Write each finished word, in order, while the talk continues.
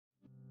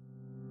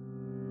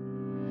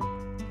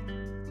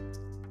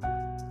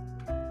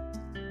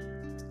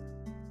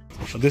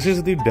This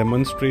is the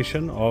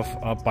demonstration of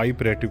a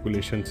pipe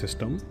reticulation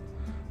system.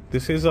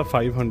 This is a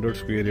 500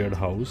 square yard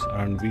house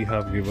and we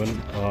have given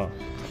a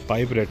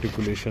pipe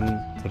reticulation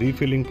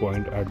refilling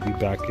point at the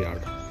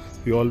backyard.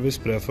 We always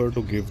prefer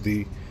to give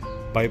the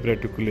pipe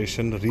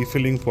reticulation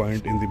refilling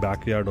point in the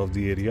backyard of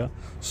the area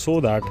so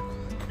that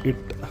it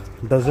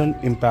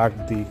doesn't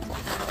impact the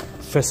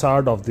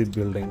facade of the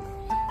building.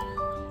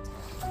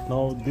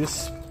 Now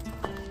this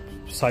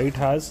site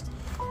has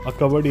a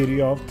covered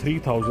area of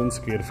 3000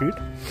 square feet.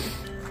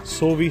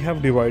 So we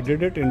have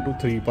divided it into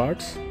 3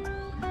 parts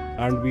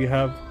and we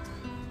have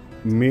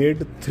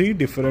made 3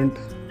 different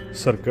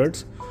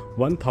circuits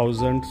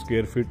 1000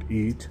 square feet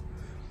each,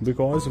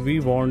 because we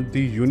want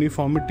the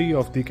uniformity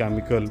of the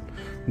chemical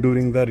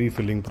during the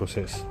refilling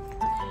process.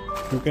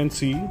 You can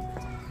see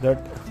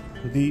that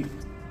the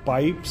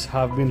pipes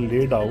have been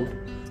laid out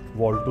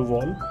wall to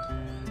wall,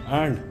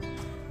 and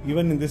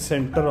even in the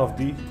center of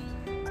the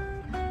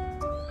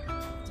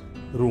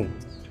room.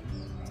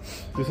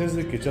 This is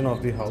the kitchen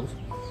of the house.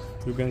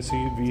 You can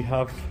see we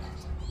have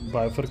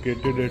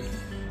bifurcated it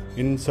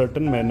in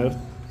certain manner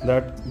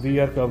that we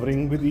are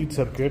covering with each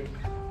circuit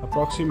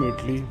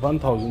approximately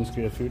 1000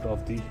 square feet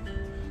of the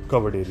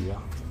covered area.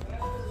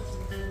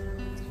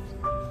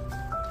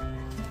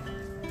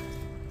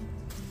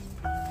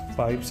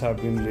 Pipes have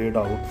been laid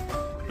out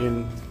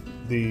in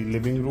the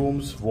living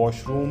rooms,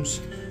 washrooms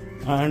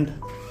and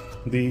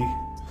the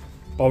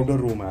powder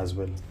room as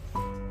well.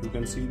 You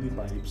can see the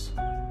pipes.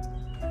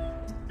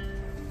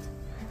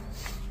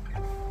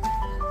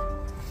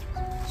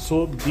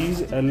 So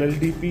these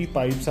LLDP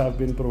pipes have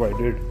been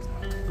provided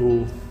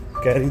to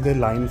carry the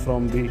line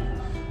from the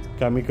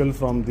chemical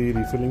from the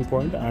refilling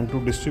point and to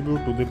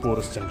distribute to the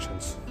porous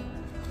junctions.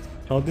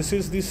 Now this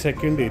is the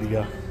second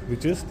area,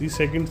 which is the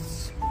second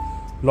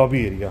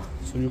lobby area.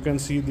 So you can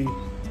see the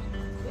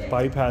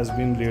pipe has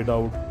been laid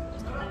out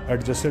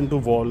adjacent to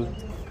wall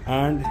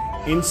and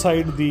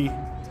inside the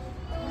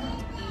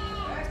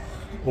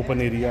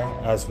open area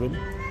as well.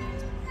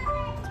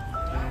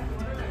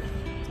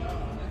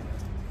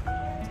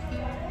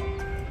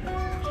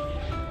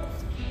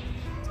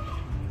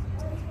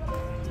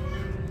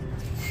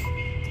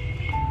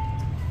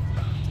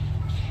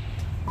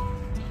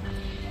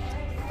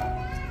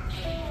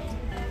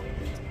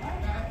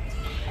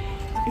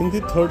 In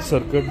the third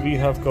circuit we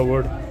have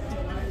covered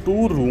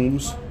 2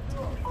 rooms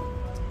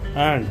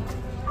and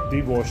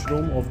the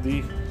washroom of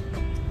the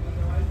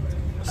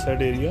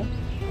said area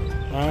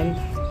and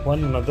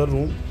one another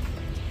room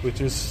which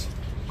is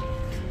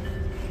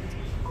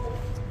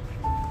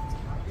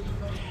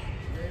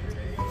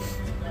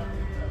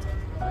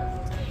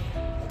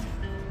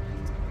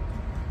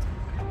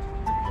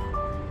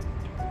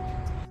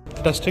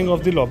testing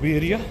of the lobby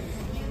area.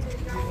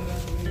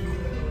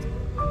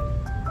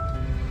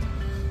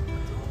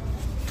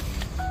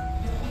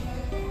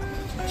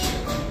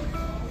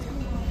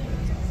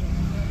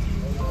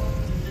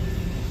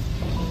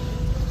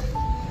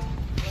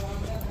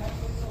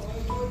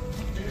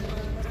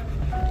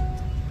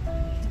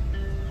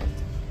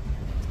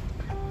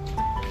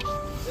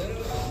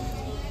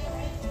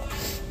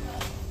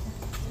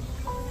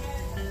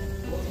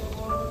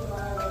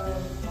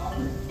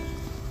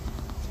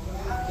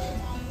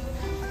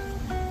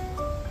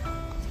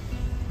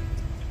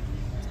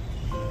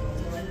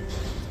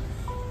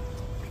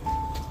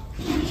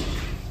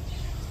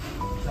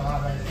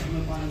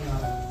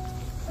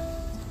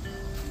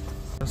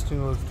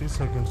 Testing of the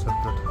second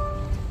circuit.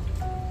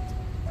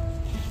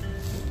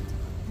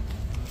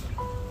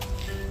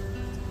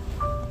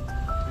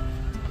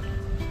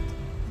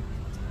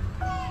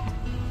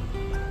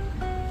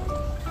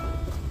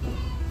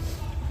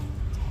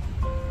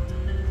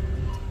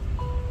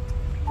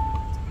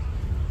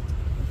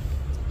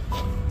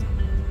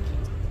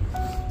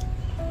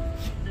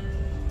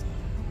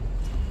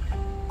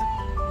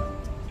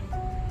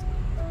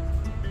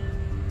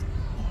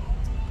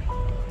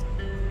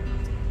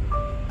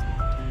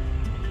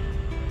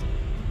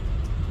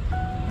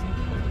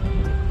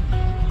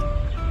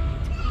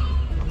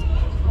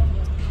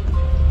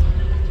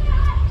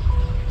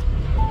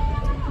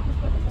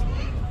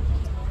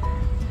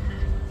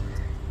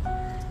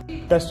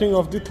 Testing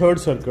of the third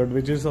circuit,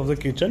 which is of the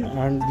kitchen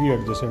and the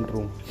adjacent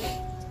room.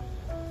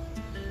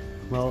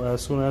 Now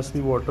as soon as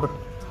the water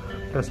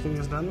testing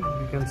is done,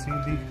 we can see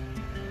the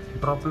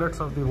droplets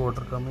of the water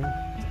coming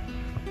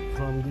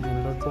from the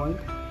inlet point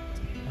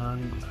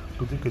and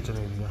to the kitchen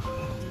area.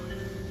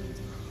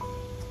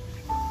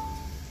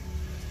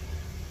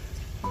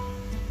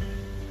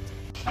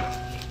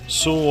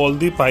 So all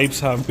the pipes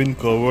have been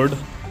covered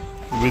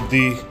with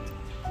the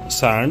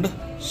sand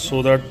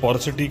so that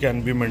porosity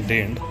can be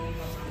maintained.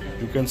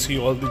 You can see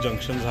all the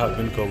junctions have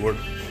been covered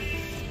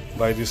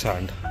by the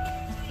sand.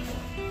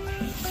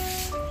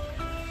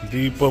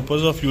 The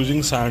purpose of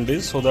using sand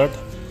is so that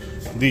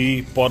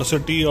the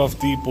porosity of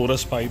the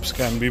porous pipes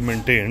can be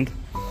maintained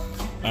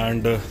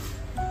and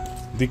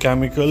the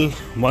chemical,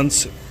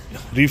 once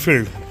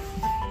refilled,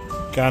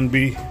 can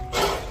be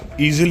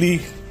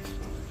easily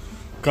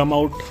come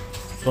out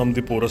from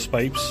the porous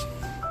pipes.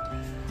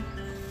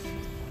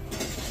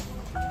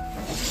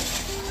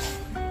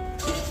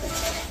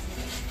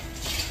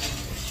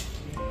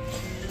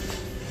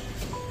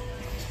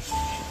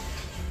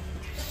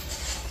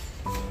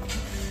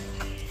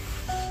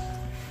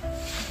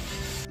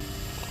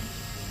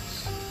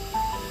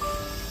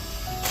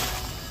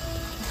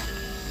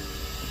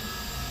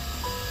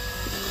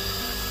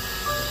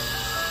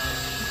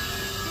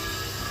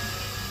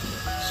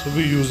 So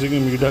we're using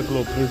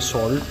Imidacloprid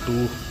salt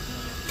to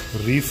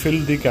refill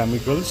the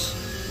chemicals,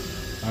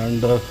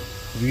 and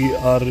we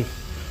are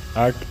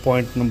at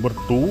point number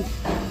 2,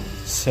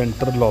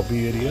 center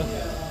lobby area.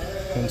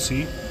 You can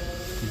see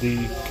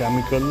the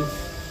chemical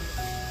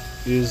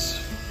is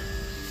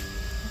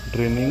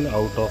draining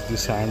out of the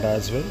sand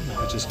as well,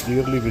 which is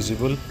clearly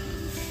visible. You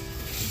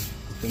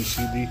can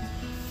see the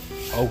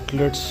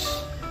outlets.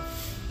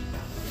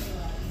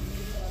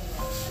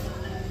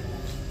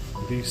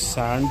 The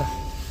sand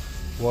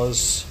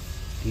was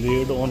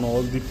laid on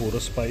all the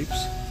porous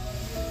pipes.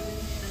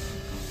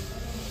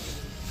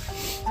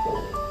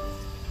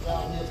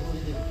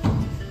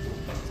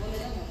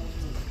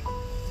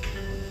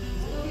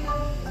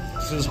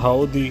 This is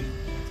how the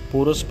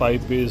porous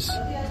pipe is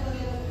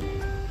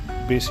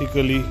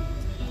basically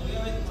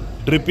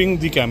dripping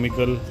the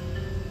chemical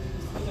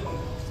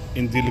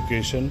in the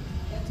location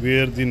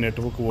where the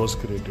network was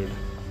created.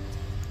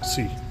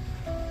 See.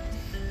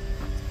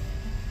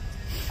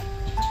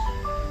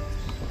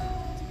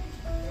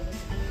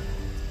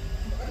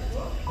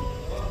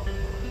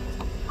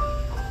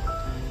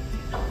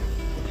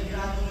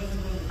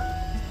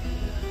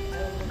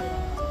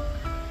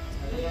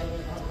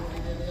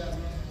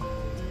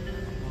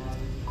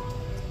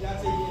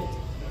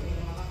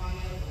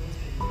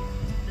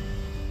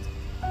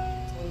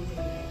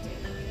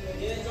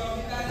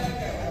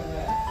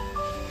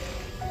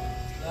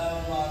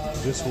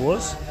 This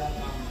was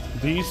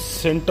the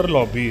center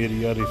lobby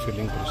area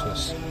refilling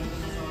process.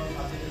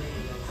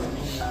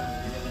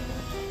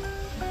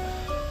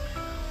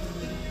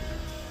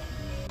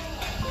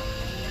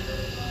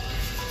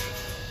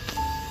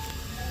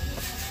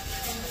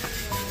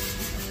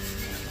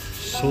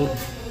 So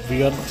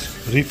we are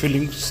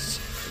refilling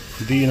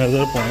the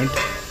another point,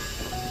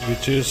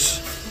 which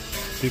is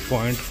the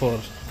point for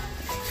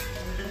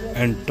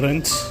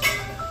entrance,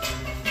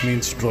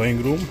 means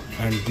drawing room,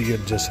 and the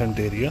adjacent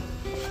area.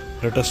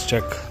 Let us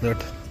check that.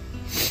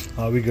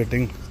 Are we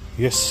getting?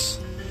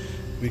 Yes,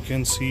 we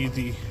can see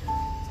the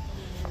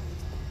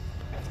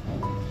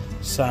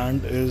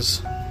sand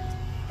is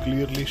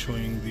clearly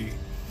showing the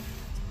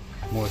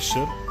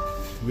moisture,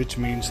 which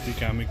means the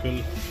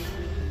chemical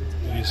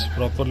is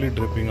properly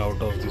dripping out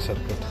of the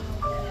circuit.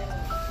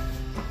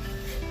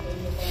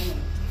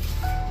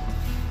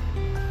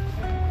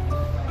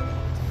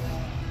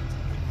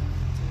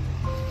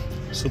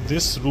 So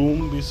this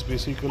room is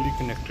basically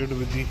connected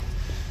with the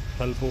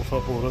help of a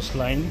porous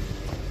line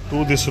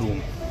to this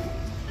room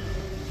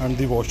and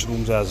the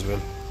washrooms as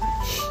well.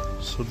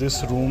 So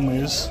this room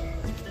is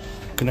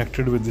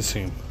connected with the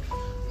same.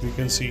 We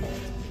can see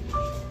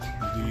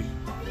the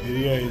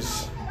area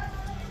is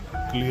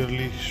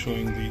clearly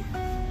showing the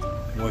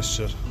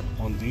moisture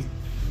on the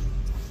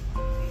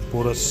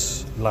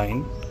porous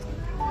line.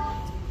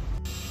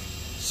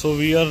 So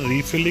we are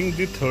refilling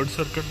the third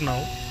circuit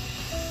now,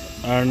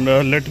 and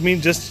let me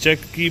just check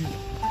if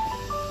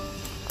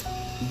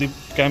the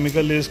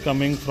chemical is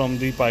coming from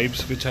the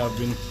pipes which have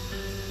been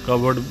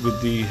covered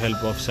with the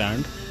help of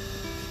sand.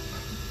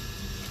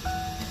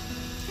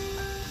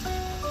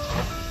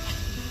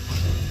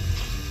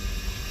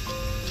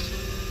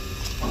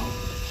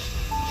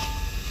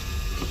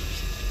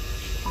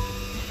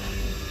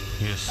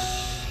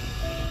 Yes,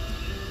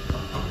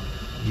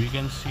 we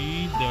can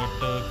see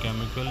that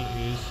chemical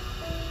is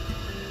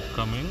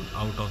coming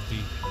out of the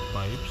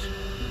pipes,